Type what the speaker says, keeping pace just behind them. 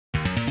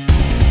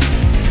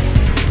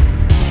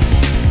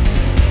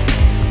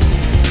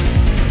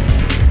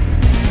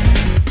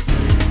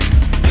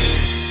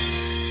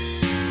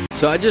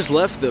So I just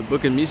left the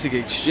Book and Music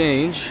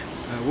Exchange.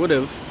 I would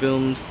have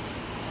filmed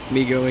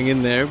me going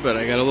in there, but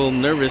I got a little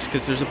nervous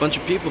because there's a bunch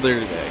of people there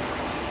today.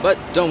 But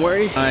don't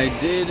worry, I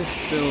did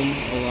film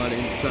a lot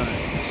inside,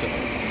 so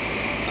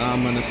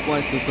I'm gonna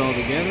splice this all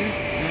together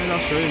and I'll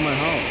show you my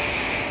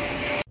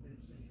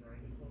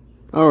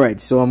haul. Alright,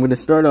 so I'm gonna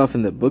start off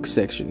in the book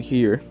section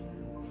here.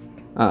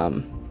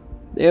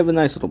 They have a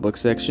nice little book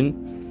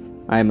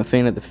section. I am a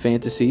fan of the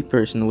fantasy,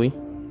 personally.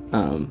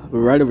 But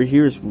right over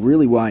here is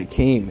really why I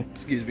came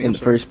in the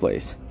first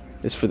place.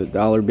 It's for the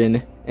dollar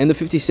bin and the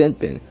 50-cent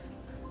bin.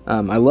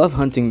 I love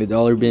hunting the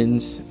dollar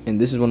bins, and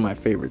this is one of my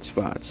favorite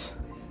spots.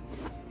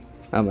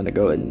 I'm gonna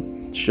go ahead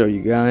and show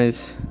you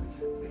guys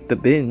the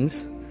bins.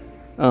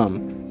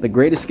 The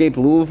Great Escape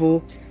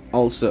Louisville,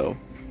 also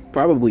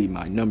probably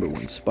my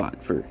 #1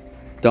 spot for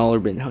dollar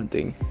bin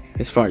hunting,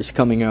 as far as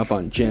coming up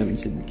on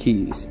gems and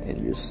keys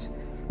and just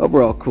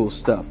overall cool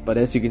stuff. But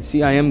as you can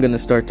see, I am gonna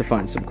start to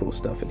find some cool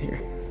stuff in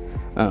here.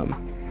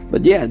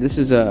 But yeah, this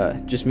is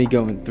just me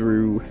going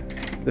through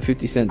the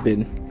 50-cent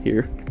bin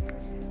here.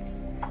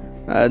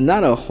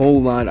 Not a whole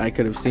lot I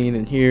could have seen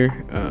in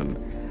here.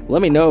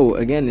 Let me know,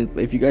 again,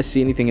 if you guys see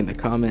anything in the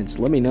comments.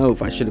 Let me know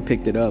if I should have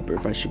picked it up or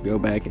if I should go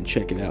back and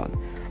check it out.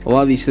 A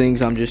lot of these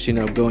things I'm just,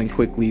 going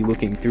quickly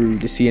looking through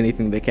to see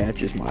anything that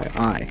catches my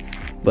eye.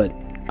 But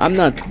I'm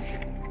not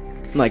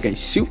like a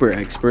super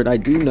expert. I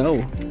do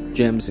know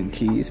gems and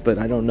keys, but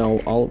I don't know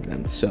all of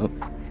them. So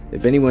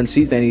if anyone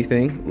sees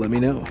anything, let me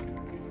know.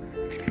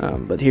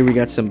 But here we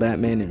got some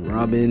Batman and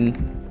Robin.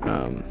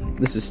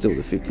 This is still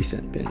the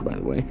 50-cent bin, by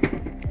the way.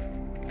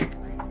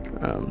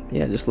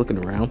 Yeah, just looking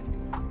around.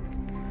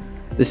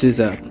 This is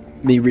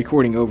me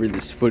recording over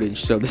this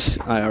footage, so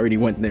I already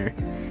went there.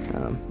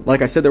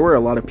 Like I said, there were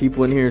a lot of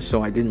people in here,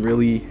 so I didn't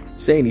really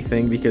say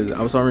anything because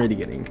I was already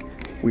getting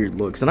weird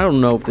looks. And I don't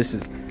know if this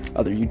is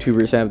other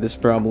YouTubers have this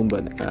problem,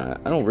 but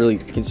I don't really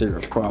consider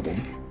it a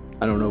problem.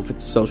 I don't know if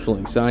it's social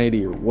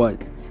anxiety or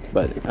what,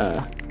 but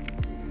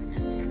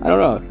I don't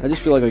know. I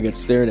just feel like I get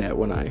stared at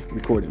when I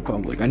record in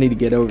public. I need to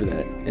get over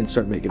that and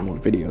start making more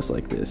videos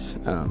like this.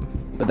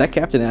 But that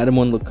Captain Atom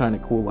one looked kind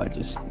of cool. I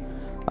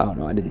don't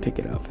know. I didn't pick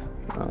it up.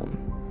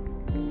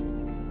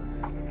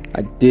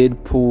 I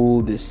did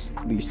pull these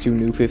two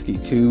new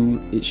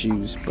 52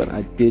 issues, but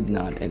I did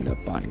not end up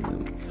buying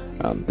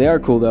them. They are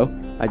cool though.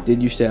 I did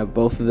used to have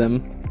both of them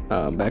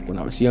back when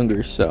I was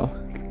younger. So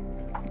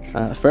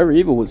Forever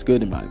Evil was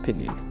good in my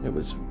opinion. It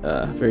was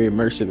very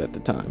immersive at the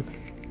time.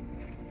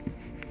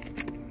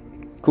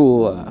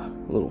 Cool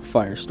little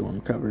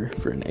Firestorm cover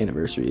for an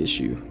anniversary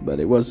issue, but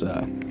it was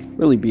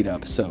really beat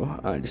up, so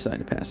I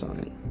decided to pass on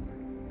it.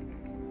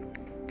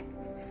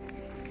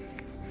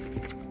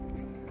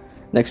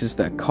 Next is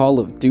the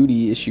Call of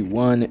Duty issue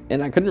 1,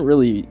 and I couldn't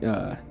really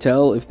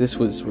tell if this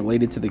was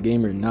related to the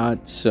game or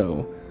not,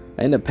 so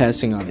I ended up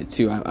passing on it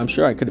too. I'm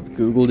sure I could have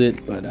Googled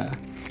it, but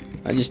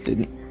I just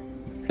didn't.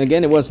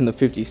 Again, it wasn't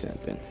the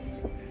 50-cent bin.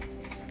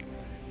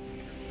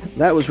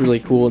 That was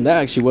really cool, and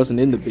that actually wasn't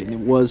in the bin. It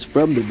was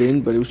from the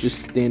bin, but it was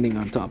just standing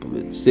on top of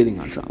it, sitting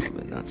on top of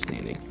it, not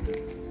standing.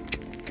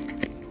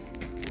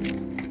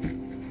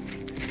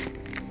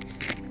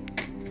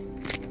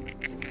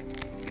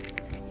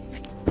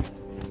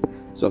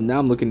 So now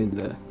I'm looking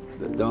into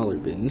the dollar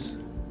bins.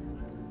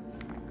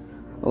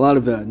 A lot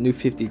of new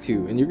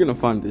 52, and you're gonna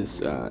find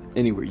this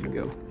anywhere you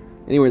go,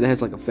 anywhere that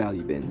has like a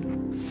value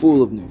bin,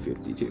 full of new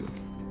 52.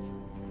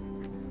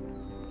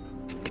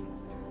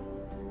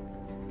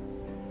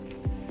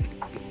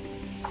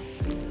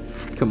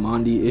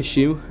 Commandi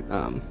issue.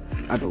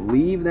 I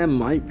believe that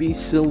might be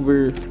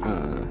silver,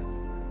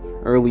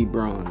 early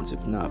bronze,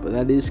 if not, but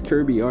that is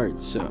Kirby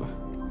art, so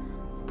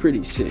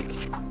pretty sick.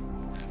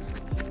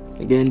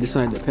 Again,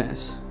 decided to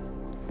pass.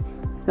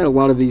 Had a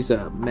lot of these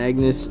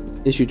Magnus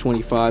issue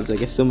 25s. I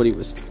guess somebody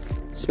was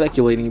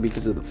speculating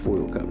because of the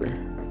foil cover.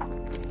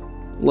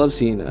 Love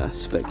seeing a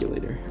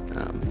speculator.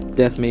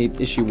 Deathmate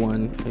issue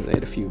 1. They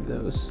had a few of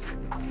those.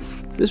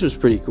 This was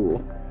pretty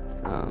cool.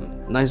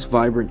 Nice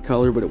vibrant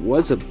color, but it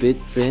was a bit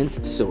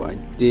bent, so I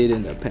did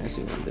end up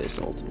passing on this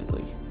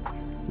ultimately.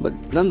 But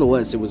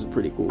nonetheless, it was a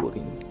pretty cool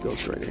looking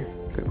Ghost Rider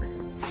cover.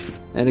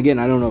 And again,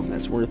 I don't know if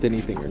that's worth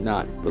anything or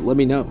not, but let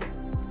me know.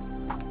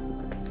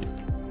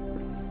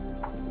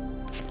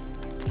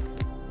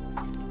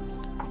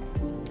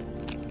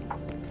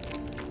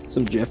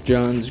 Some Jeff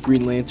Johns,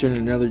 Green Lantern,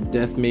 another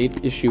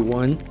Deathmate issue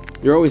 1.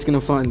 You're always going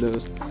to find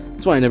those.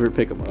 That's why I never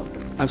pick them up.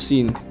 I've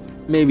seen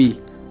maybe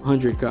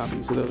 100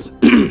 copies of those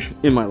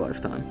in my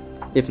lifetime,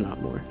 if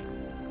not more.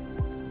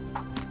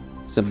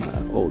 Some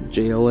old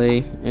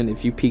JLA, and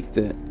if you peek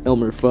the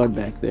Elmer Fudd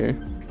back there.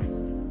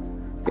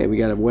 Okay, we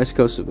got a West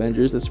Coast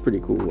Avengers. That's pretty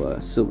cool.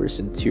 Silver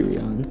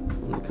Centurion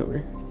on the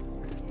cover.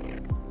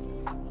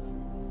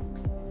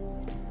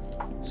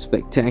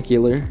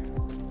 Spectacular.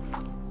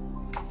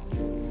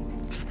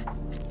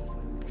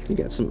 You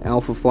got some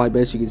Alpha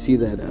Flybets. You can see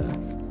that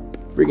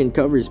friggin'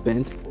 cover is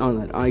bent on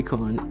that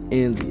icon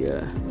and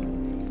the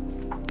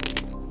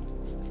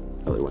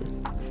other one.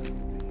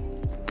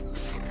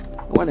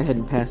 I went ahead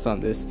and passed on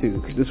this too,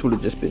 because this would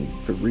have just been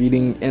for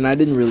reading, and I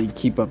didn't really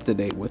keep up to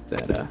date with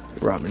that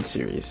Robin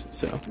series,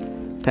 so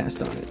passed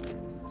on it.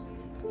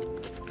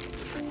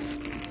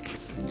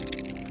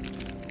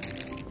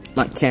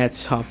 My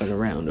cat's hopping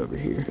around over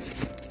here,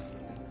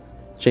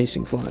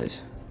 chasing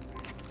flies.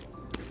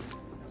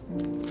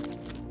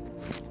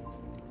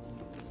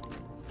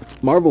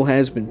 Marvel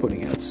has been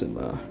putting out some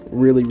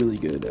really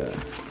good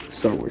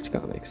Star Wars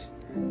comics.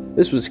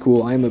 This was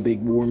cool. I'm a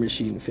big War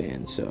Machine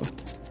fan, so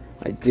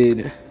I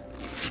did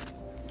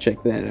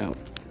check that out.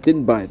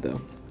 Didn't buy it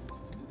though.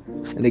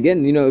 And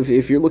again, you know,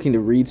 if you're looking to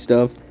read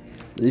stuff,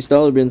 these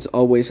dollar bins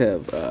always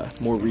have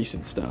more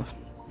recent stuff,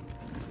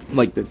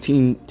 like the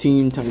Teen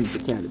Titans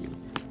Academy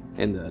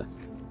and the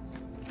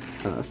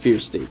Fear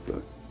State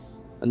book.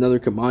 Another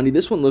commodity.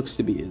 This one looks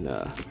to be in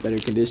better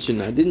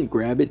condition. I didn't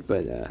grab it,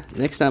 but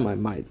next time I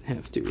might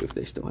have to if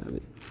they still have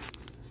it.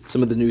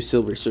 Some of the new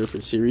Silver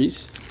Surfer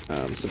series,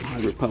 some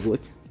High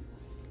Republic.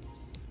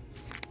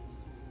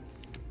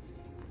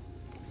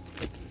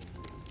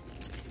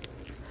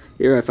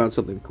 Here I found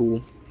something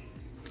cool.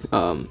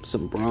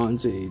 Some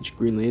Bronze Age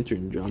Green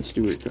Lantern John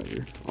Stewart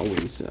cover.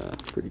 Always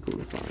pretty cool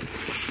to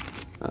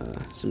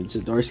find. Some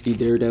Zdarsky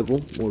Daredevil,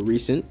 more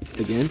recent,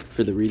 again,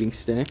 for the reading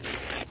stack.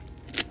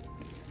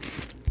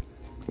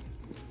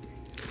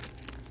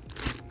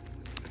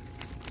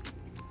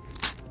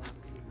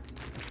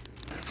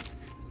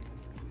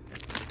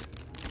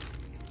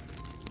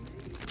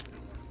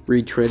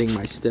 Retreading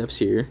my steps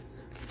here.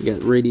 You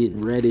got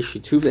Radiant Red issue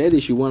 2. If they had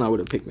issue 1, I would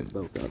have picked them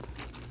both up.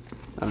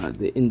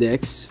 The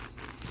Index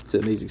to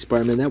Amazing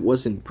Spider-Man. That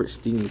was in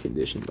pristine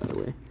condition, by the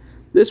way.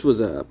 This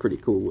was pretty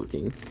cool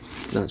looking.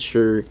 Not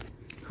sure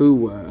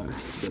who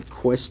the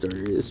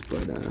Questar is,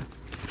 but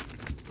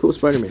cool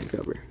Spider-Man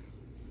cover.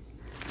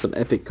 Some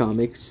Epic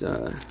Comics,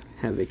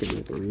 Havoc and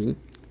Wolverine.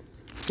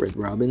 Red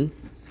Robin.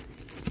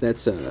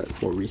 That's a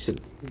more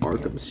recent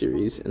Arkham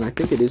series, and I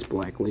think it is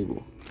Black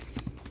Label.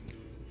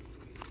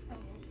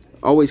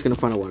 Always gonna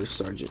find a lot of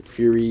Sergeant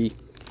Fury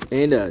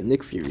and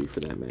Nick Fury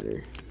for that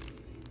matter.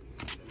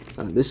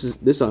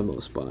 This I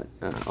almost bought,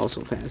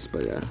 also passed,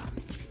 but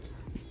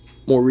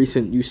more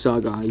recent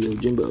Usaga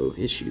Yojimbo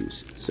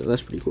issues, so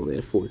that's pretty cool. They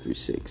had 4 through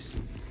 6,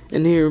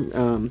 and here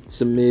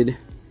some mid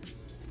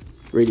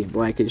Radiant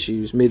Black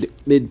issues,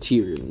 mid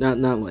tier,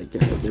 not like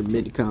they're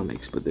mid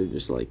comics, but they're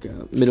just like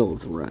middle of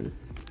the run.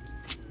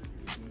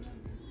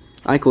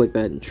 I collect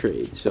that in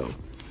trade, so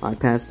I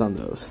passed on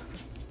those.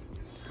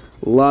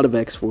 A lot of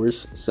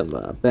X-Force, some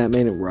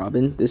Batman and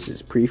Robin. This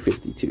is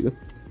pre-52.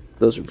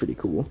 Those are pretty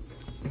cool.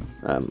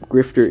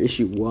 Grifter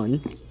issue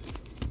 1.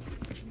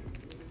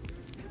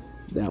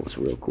 That was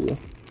real cool.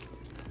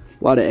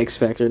 A lot of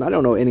X-Factor, and I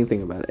don't know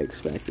anything about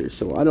X-Factor,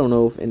 so I don't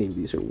know if any of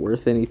these are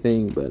worth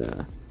anything,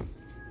 but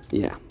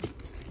yeah.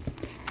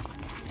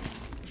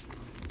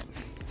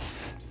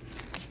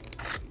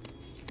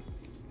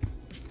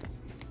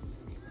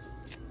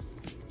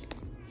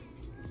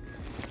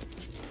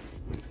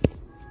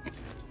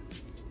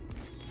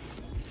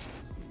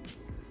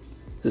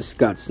 This is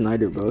Scott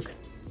Snyder book.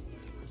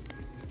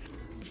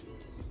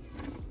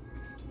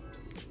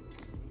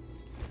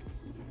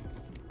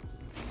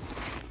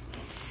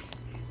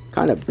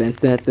 Kind of bent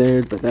that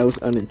there, but that was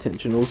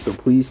unintentional, so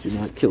please do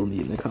not kill me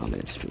in the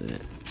comments for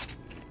that.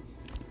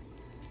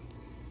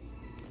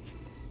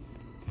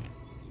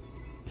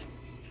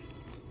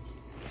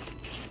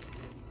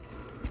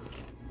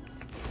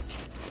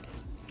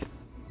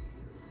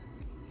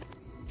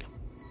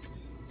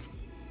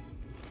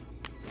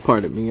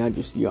 Pardon me, I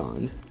just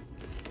yawned.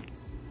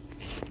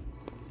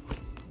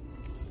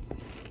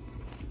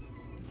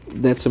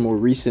 That's a more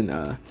recent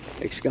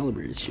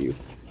Excalibur issue,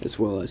 as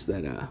well as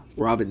that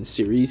Robin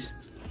series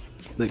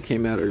that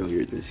came out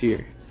earlier this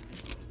year.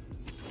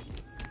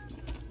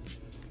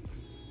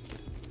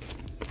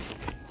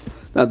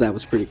 Thought that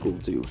was pretty cool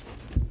too.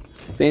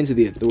 Fans of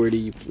the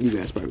Authority, you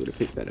guys probably would have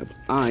picked that up.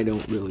 I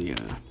don't really,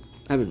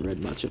 haven't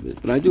read much of it,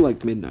 but I do like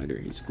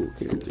Midnighter. He's a cool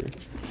character.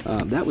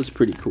 That was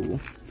pretty cool.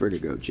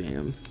 Vertigo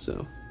Jam,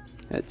 so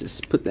I had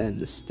to put that in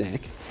the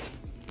stack.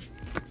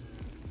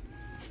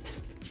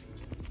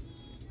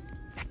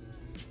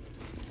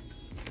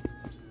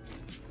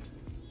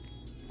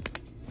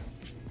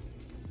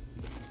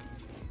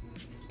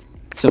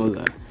 Some of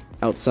the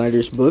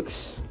Outsiders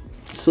books.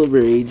 Silver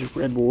Age,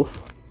 Red Wolf.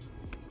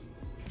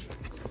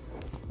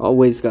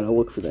 Always gotta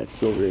look for that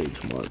Silver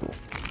Age Marvel.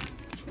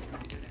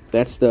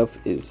 That stuff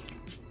is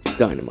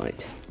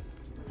dynamite.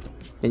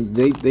 And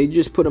they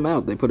just put them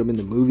out. They put them in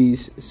the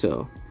movies,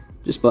 so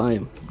just buy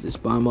them.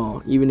 Just buy them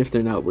all. Even if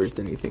they're not worth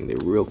anything, they're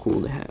real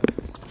cool to have.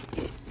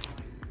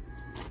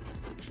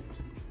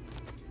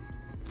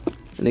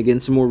 And again,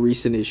 some more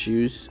recent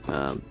issues.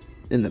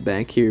 In the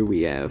back here,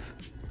 we have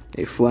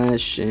a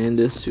Flash and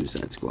a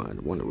Suicide Squad,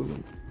 Wonder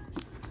Woman.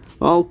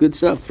 All good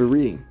stuff for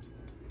reading,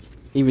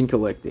 even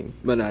collecting.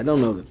 But I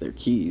don't know that they're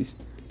keys,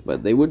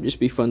 but they would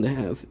just be fun to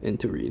have and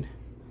to read.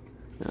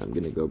 I'm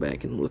gonna go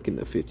back and look in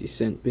the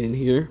 50-cent bin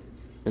here,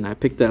 and I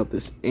picked out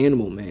this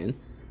Animal Man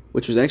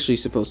which was actually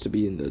supposed to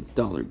be in the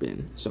dollar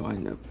bin, so I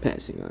ended up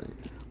passing on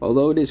it.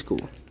 Although it is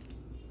cool,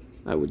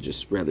 I would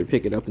just rather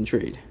pick it up and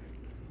trade.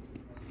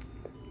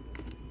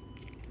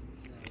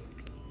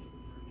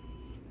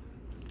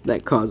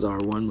 That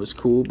Khazar one was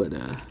cool, but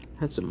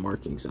had some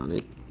markings on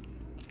it.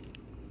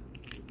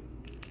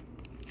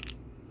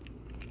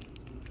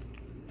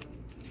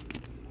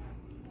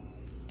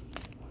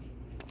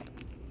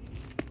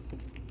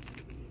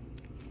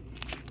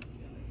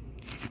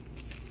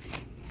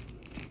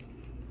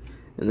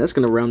 And that's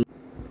going to round.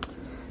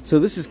 So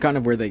this is kind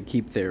of where they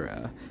keep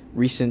their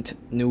recent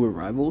new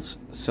arrivals.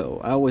 So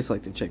I always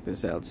like to check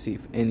this out, see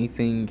if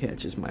anything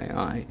catches my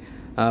eye.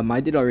 I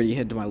did already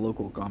head to my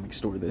local comic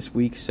store this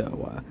week,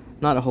 so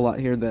not a whole lot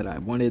here that I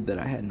wanted that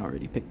I hadn't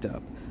already picked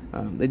up.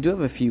 They do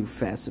have a few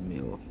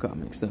Facsimile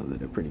comics, though,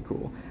 that are pretty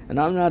cool. And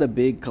I'm not a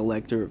big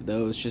collector of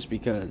those just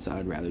because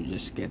I'd rather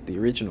just get the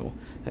original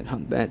and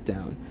hunt that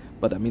down.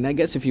 But, I mean, I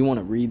guess if you want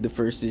to read the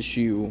first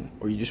issue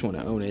or you just want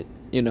to own it,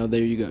 you know,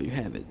 there you go, you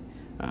have it.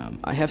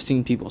 I have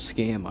seen people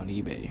scam on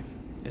eBay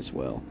as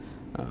well.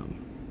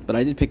 But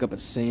I did pick up a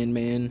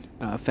Sandman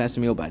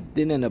Facsimile, but I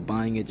didn't end up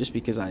buying it just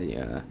because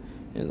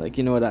like,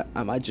 you know what,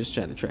 I might just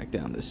try to track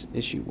down this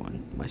issue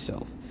one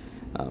myself.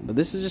 But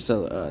this is just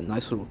a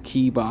nice little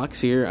key box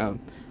here. A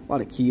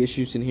lot of key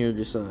issues in here,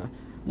 just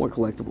more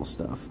collectible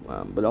stuff.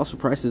 But also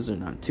prices are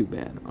not too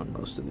bad on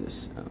most of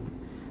this.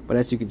 But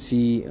as you can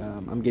see,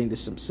 I'm getting to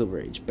some Silver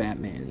Age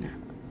Batman.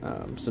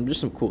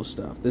 Just some cool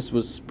stuff. This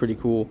was pretty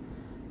cool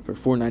for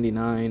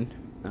 $4.99.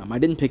 I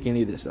didn't pick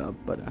any of this up,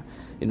 but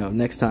you know,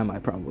 next time I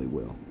probably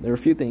will. There are a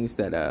few things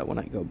that when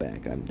I go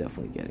back, I'm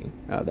definitely getting.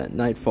 That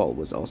Nightfall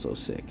was also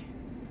sick.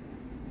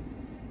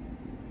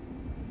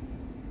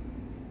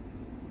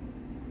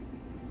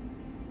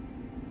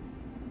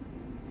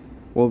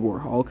 World War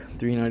Hulk,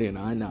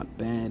 $3.99. Not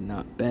bad,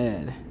 not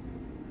bad.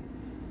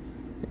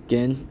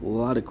 Again, a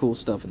lot of cool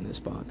stuff in this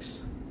box.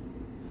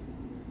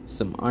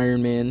 Some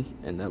Iron Man,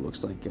 and that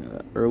looks like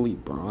early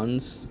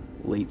bronze,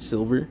 late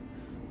silver.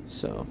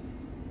 So,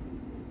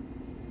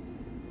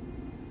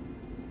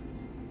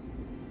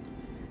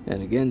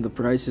 and again, the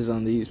prices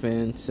on these,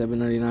 man,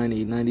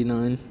 $7.99,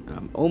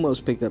 $8.99.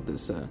 Almost picked up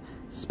this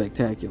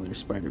spectacular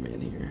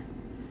Spider-Man here,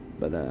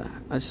 but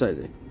I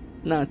decided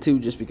not to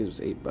just because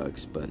it was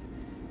 $8, but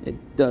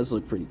it does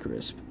look pretty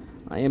crisp.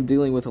 I am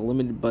dealing with a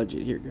limited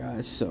budget here,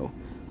 guys, so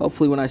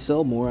hopefully when I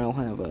sell more, I'll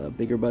have a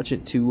bigger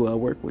budget to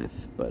work with.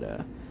 But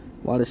a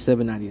lot of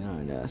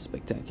 $7.99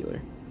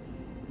 spectacular.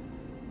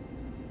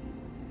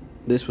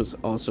 This was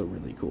also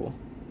really cool.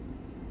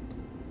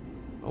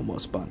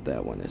 Almost bought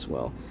that one as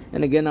well.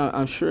 And again,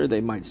 I'm sure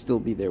they might still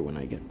be there when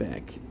I get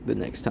back the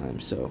next time,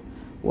 so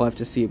we'll have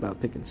to see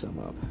about picking some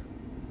up.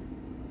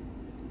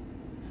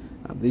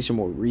 These are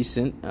more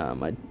recent.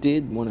 I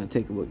did want to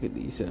take a look at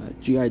these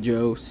G.I.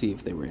 Joe, see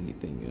if they were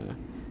anything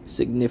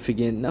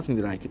significant. Nothing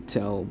that I could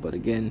tell, but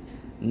again,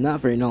 not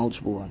very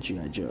knowledgeable on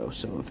G.I. Joe,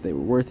 so if they were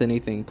worth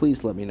anything,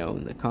 please let me know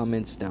in the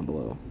comments down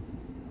below.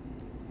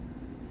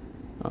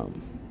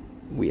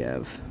 We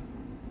have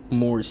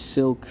more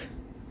Silk,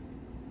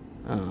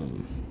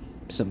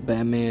 some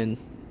Batman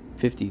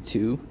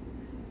 52,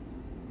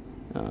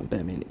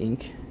 Batman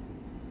Inc.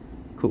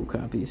 Cool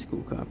copies,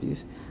 cool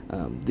copies.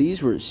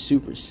 These were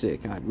super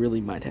sick. I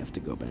really might have to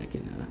go back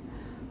and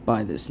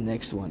buy this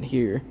next one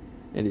here.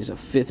 It is a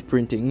 5th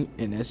printing,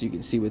 and as you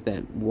can see with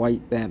that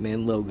white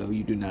Batman logo,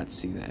 you do not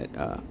see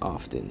that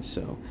often.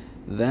 So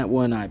that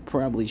one I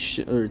probably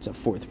should, or it's a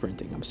 4th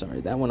printing, I'm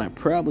sorry. That one I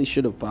probably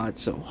should have bought,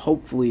 so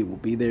hopefully it will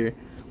be there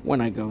when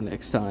I go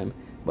next time.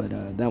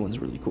 But that one's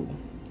really cool.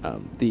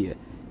 The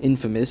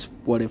infamous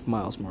What If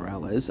Miles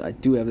Morales, I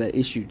do have that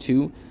issue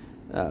too.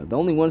 The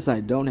only ones that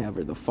I don't have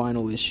are the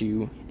final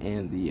issue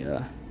and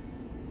the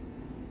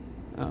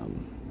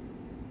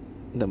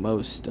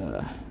most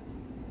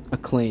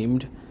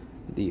acclaimed,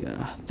 the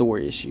Thor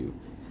issue.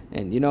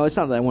 And you know, it's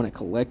not that I want to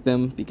collect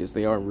them because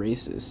they are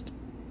racist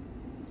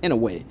in a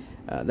way.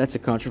 That's a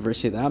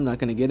controversy that I'm not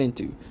going to get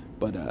into,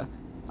 but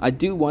I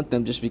do want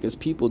them just because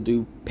people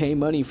do pay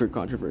money for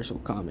controversial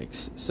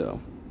comics, so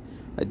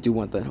I do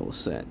want that whole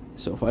set.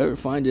 So if I ever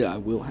find it, I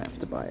will have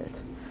to buy it.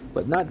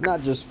 But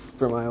not just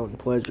for my own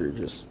pleasure,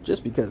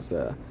 just because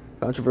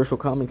controversial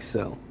comics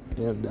sell.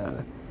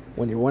 And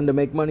when you're wanting to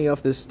make money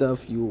off this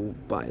stuff, you will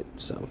buy it.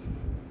 So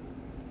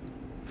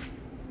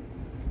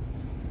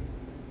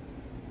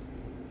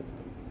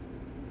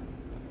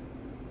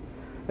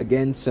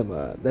again,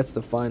 that's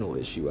the final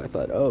issue. I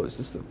thought, oh, is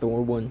this the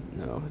Thor one?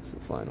 No, it's the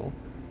final.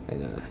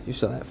 And you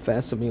saw that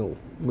Facsimile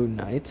Moon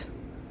Knight.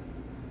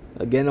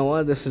 Again, a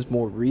lot of this is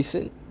more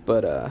recent,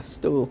 but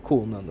still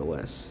cool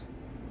nonetheless.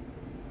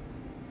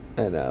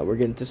 And we're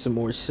getting to some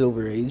more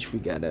Silver Age. We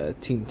got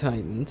Teen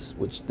Titans,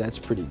 which that's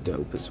pretty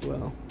dope as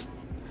well.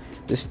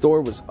 This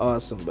Thor was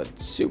awesome, but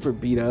super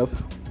beat up.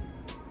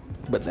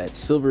 But that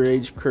Silver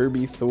Age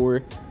Kirby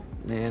Thor,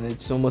 man,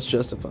 it almost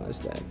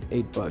justifies that.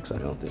 $8 I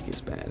don't think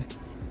is bad.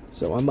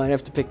 So I might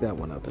have to pick that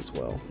one up as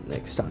well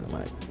next time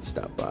I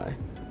stop by.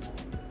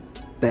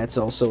 That's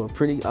also a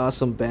pretty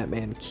awesome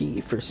Batman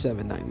key for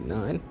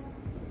 $7.99.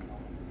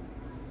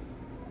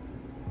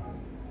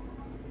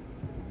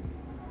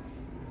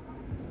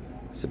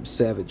 Some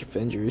Savage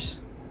Avengers.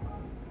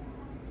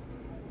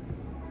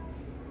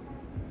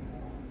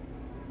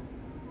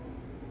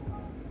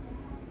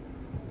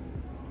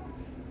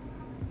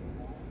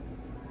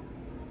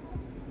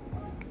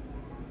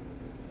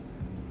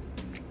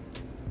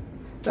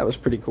 That was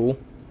pretty cool.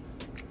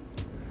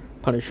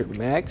 Punisher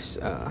Max,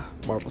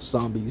 Marvel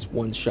Zombies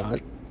one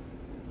shot.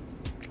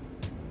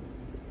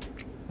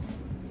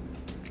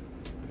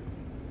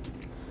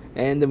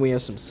 And then we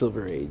have some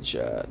Silver Age,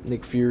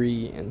 Nick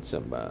Fury, and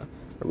some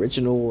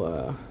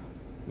original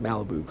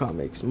Malibu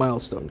comics,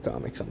 Milestone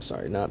comics, I'm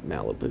sorry, not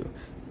Malibu.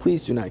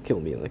 Please do not kill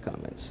me in the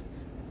comments.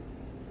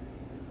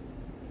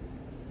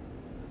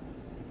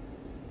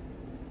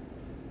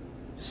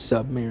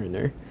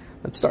 Submariner.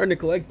 I'm starting to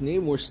collect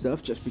Namor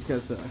stuff just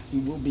because he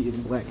will be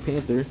in Black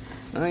Panther.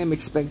 And I am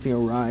expecting a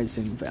rise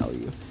in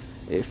value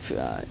if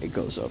it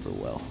goes over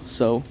well.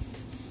 So,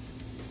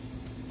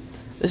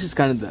 this is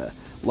kind of the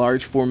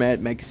large format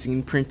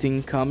magazine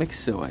printing comics,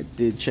 so I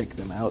did check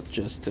them out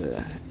just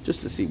to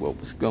see what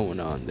was going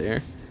on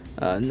there.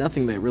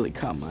 Nothing that really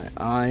caught my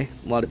eye.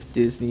 A lot of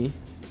Disney.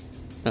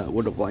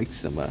 Would have liked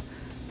some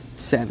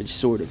Savage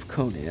Sword of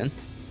Conan,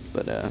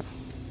 but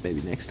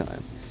maybe next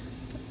time.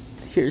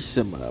 Here's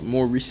some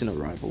more recent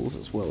arrivals,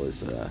 as well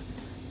as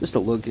just a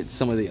look at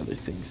some of the other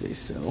things they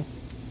sell.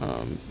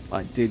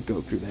 I did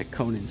go through that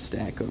Conan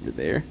stack over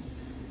there,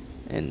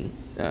 and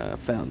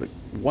found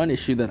one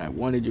issue that I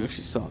wanted. You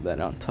actually saw that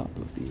on top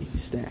of the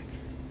stack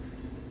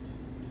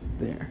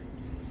there.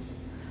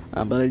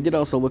 But I did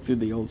also look through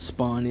the old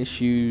Spawn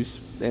issues.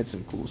 They had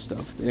some cool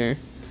stuff there.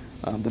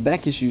 The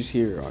back issues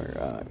here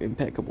are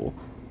impeccable.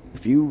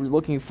 If you were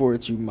looking for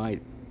it, you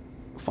might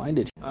find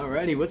it.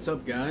 Alrighty, what's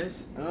up,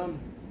 guys?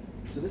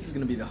 So this is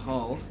going to be the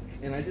haul,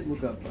 and I did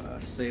look up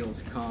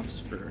sales comps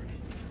for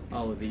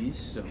all of these,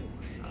 so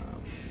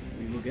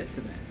we will get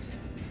to that.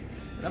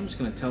 But I'm just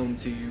going to tell them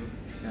to you.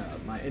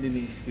 My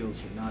editing skills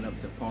are not up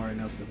to par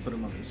enough to put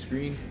them on the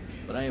screen,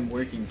 but I am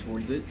working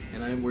towards it,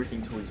 and I am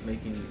working towards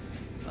making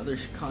other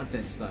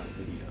content style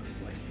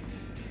videos, like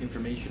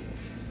informational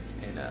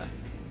and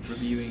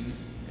reviewing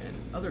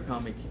and other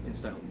comic in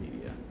style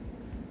media.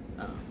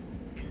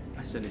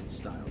 I said in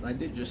style. I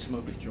did just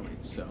smoke a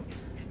joint, so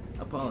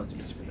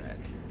apologies for that.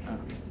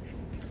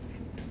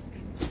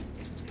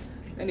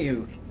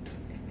 Anywho,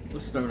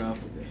 let's start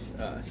off with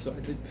this. So I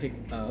did pick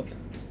up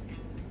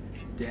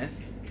Death,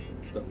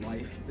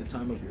 the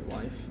Time of Your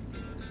Life,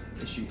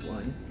 issue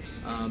 1.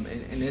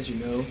 And as you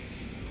know,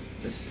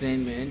 The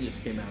Sandman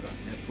just came out on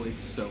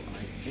Netflix, so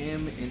I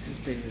am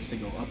anticipating this to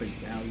go up in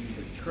value,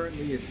 but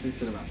currently it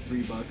sits at about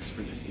 $3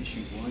 for this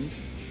issue 1.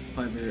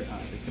 However,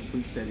 the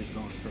complete set is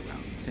going for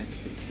around 10 to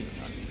 15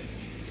 on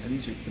eBay. And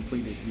these are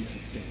completed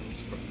recent sales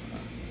from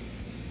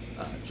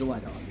July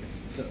to August,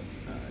 so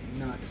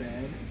not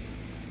bad.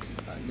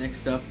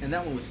 Next up, and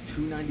that one was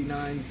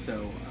 $2.99,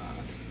 so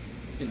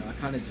you know, I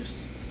kind of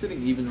just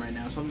sitting even right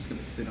now, so I'm just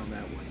gonna sit on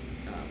that one.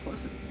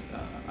 Plus, it's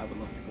I would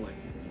love to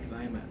collect it because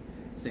I am a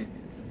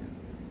Sandman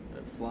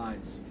fan.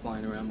 Flies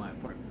flying around my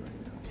apartment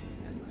right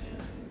now, and my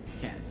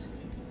cat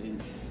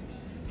is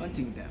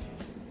hunting them.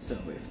 So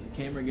if the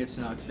camera gets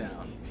knocked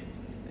down,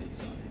 it's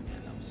on him,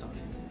 and I'm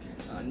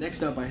sorry.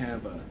 Next up, I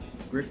have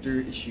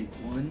Grifter issue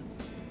 1.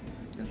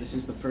 And this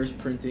is the first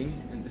printing,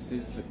 and this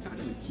is kind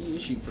of a key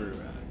issue for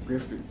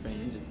Grifter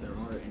fans, if there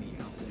are any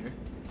out there.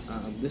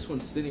 This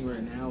one's sitting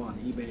right now on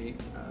eBay,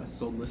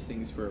 sold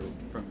listings from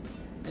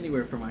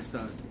anywhere from I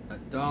saw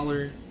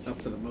 $1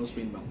 up to the most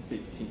being about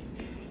 15,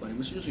 but it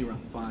was usually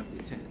around 5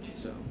 to 10.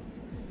 So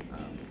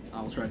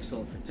I'll try to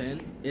sell it for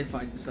 10 if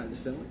I decide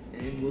to sell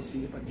it, and we'll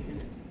see if I can get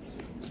it.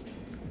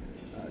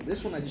 So,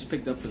 this one I just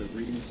picked up for the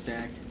reading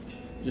stack,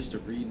 just to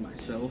read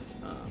myself.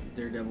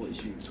 Daredevil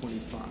issue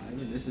 25,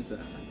 and this is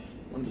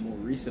one of the more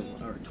recent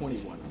ones, or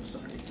 21, I'm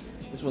sorry.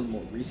 This is one of the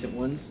more recent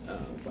ones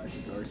by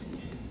Zdarsky.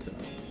 So,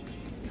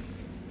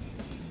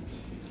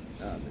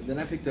 and then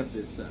I picked up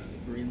this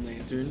Green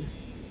Lantern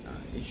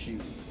issue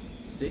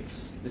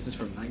 6. This is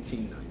from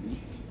 1990,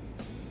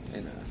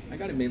 and I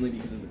got it mainly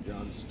because of the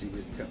John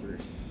Stewart cover.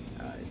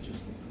 It just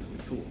looked really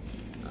cool.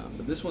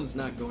 But this one's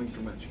not going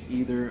for much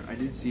either. I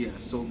did see a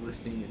sold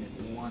listing, and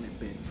it wanted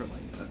bid for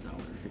like $1.50.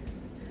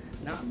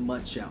 Not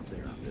much out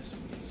there on this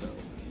one. So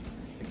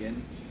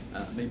again,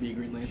 maybe a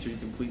Green Lantern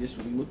completist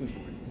will be looking for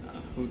it.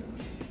 Who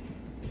knows?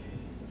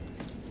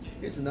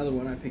 Here's another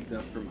one I picked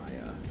up for my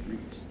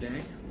reading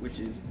stack, which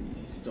is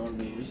the Star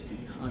Wars, the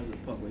High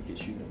Republic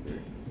issue number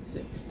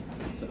 6.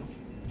 So,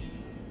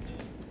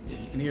 yeah,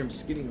 you can hear him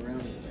skidding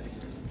around in the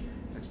background.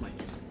 That's my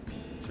cat.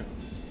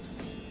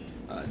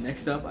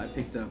 Next up, I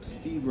picked up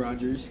Steve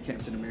Rogers,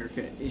 Captain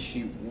America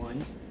issue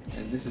 1,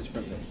 and this is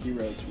from the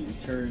Heroes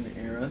Return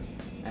era,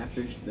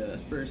 after the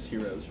first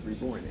Heroes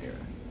Reborn era.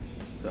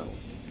 So,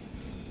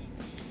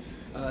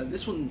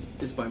 this one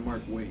is by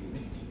Mark Waid,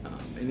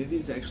 and it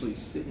is actually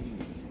sitting.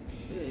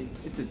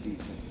 It's a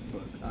decent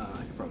book. I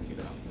could probably get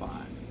about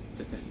 $5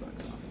 to $10 off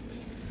of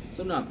it.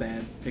 So not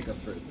bad. Pick up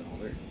for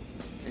 $1.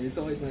 And it's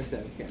always nice to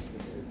have Captain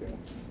America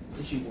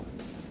issue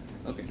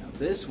 1. Okay, now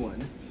this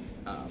one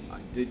I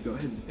did go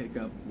ahead and pick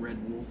up Red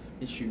Wolf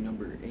issue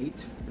number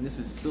 8, and this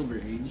is Silver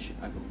Age.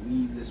 I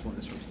believe this one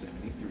is from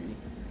 '73.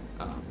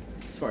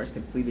 As far as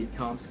completed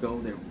comps go,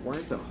 there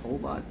weren't a whole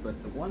lot,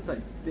 but the ones I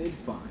did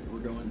find were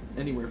going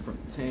anywhere from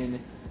 10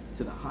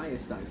 to the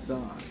highest I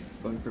saw,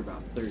 going for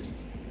about 30.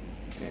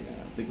 And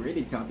the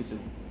graded copies of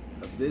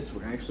this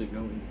were actually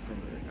going for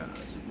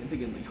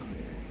significantly higher.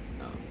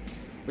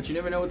 But you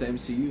never know with the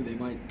MCU, they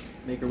might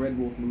make a Red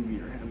Wolf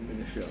movie or have him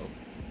in a show.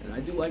 And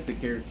I do like the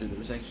character. There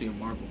was actually a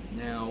Marvel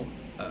Now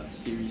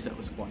series that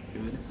was quite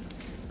good.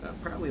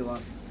 Probably a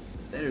lot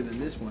better than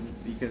this one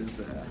because,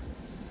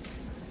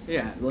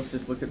 yeah, let's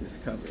just look at this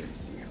cover and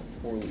see how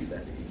poorly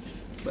that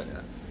aged. But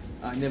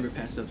I never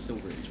pass up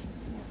Silver Age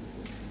Marvel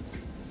books,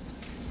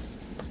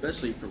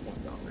 especially for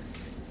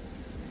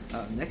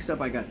 $1. Next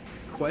up, I got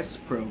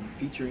Quest Pro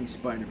featuring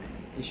Spider-Man,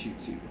 issue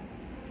 2.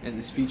 And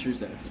this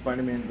features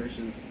Spider-Man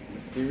versus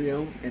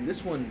Mysterio. And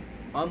this one,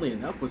 oddly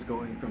enough, was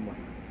going from like,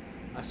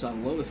 I saw the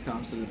lowest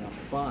comps at about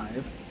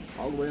 5,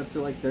 all the way up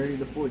to like 30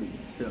 to 40.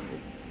 So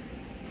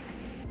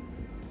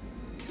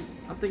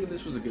I'm thinking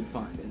this was a good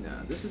find.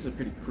 And this is a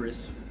pretty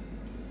crisp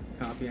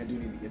copy. I do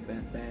need to get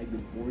that bagged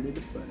and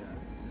boarded, but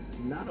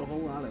not a whole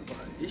lot of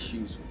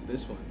issues with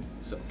this one.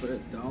 So for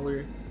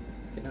 $1,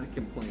 cannot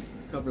complain.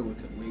 The cover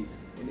looks amazing.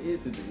 It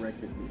is a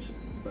direct edition,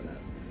 but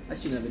I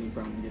shouldn't have any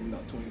problem getting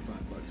about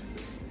 25 bucks for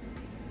this.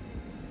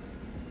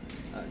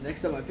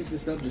 Next up, I picked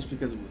this up just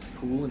because it was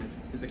cool, and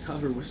the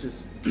cover was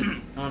just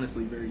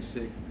honestly very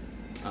sick.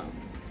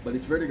 But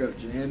it's Vertigo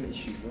Jam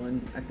issue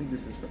 1. I think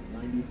this is from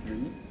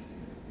 '93.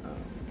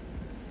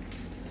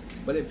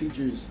 But it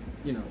features,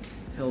 you know,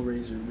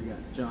 Hellraiser. We got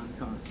John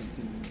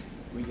Constantine.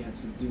 We got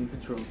some Doom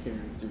Patrol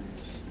characters.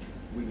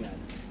 We got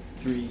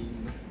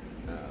Dream.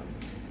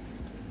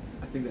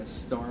 I think that's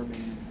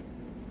Starman.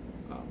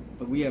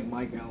 But we have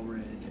Mike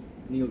Allred,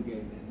 Neil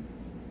Gaiman,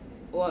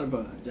 a lot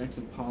of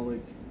Jackson Pollock,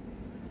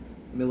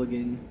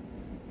 Milligan,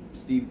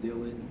 Steve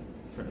Dillon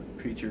from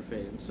Preacher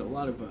fame. So a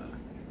lot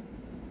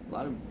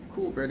of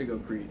cool Vertigo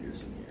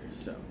creators in here.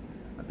 So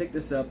I picked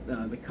this up.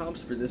 The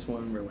comps for this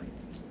one were like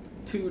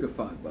 $2 to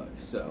 $5,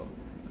 so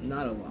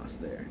not a loss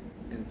there,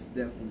 and it's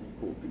definitely a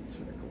cool piece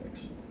for the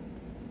collection.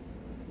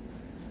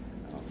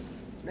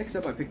 Next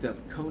up, I picked up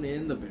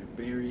Conan the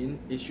Barbarian,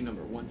 issue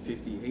number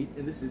 158,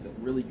 and this is a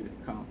really good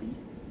copy.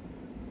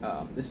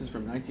 This is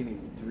from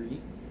 1983,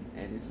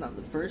 and it's not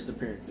the first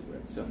appearance of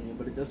Red Sonja,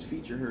 but it does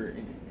feature her in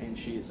it, and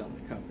she is on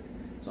the cover.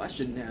 So I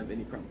shouldn't have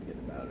any problem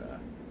getting about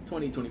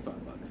 20-25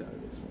 bucks out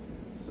of this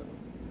one. So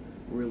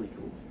really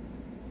cool.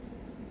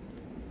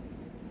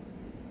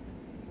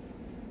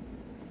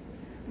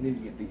 I need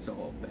to get these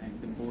all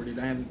bagged and boarded.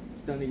 I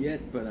haven't done it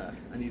yet, but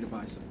I need to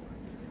buy some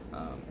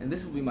more. And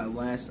this will be my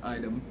last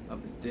item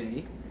of the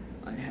day.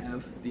 I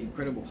have The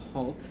Incredible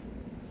Hulk,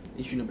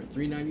 issue number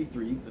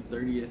 393, the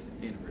 30th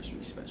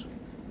anniversary special,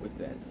 with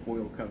that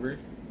foil cover.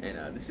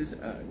 And this is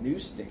a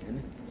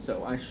newsstand,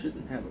 so I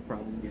shouldn't have a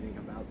problem getting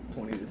about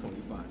 20 to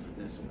 25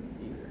 for this one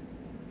either.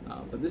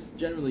 But this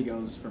generally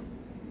goes from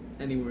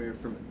anywhere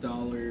from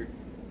 $1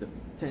 to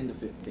 10 to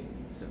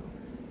 15. So,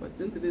 but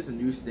since it is a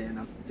newsstand,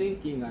 I'm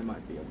thinking I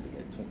might be able to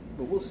get 20,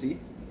 but we'll see.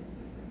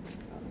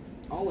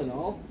 All in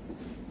all,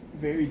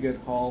 very good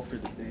haul for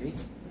the day.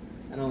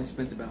 I only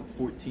spent about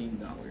 $14.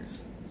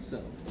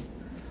 So,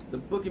 the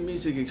Book and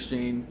Music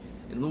Exchange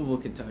in Louisville,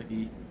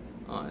 Kentucky,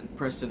 on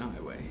Preston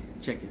Highway.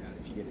 Check it out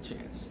if you get a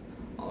chance.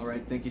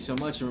 Alright, thank you so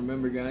much, and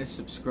remember guys,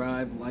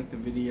 subscribe, like the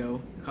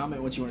video,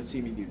 comment what you want to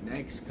see me do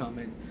next,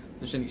 comment if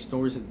there's any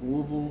stores in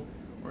Louisville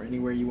or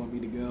anywhere you want me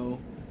to go,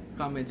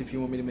 comment if you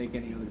want me to make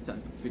any other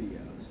type of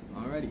videos.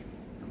 Alrighty,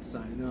 I'm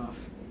signing off.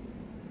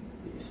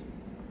 Peace.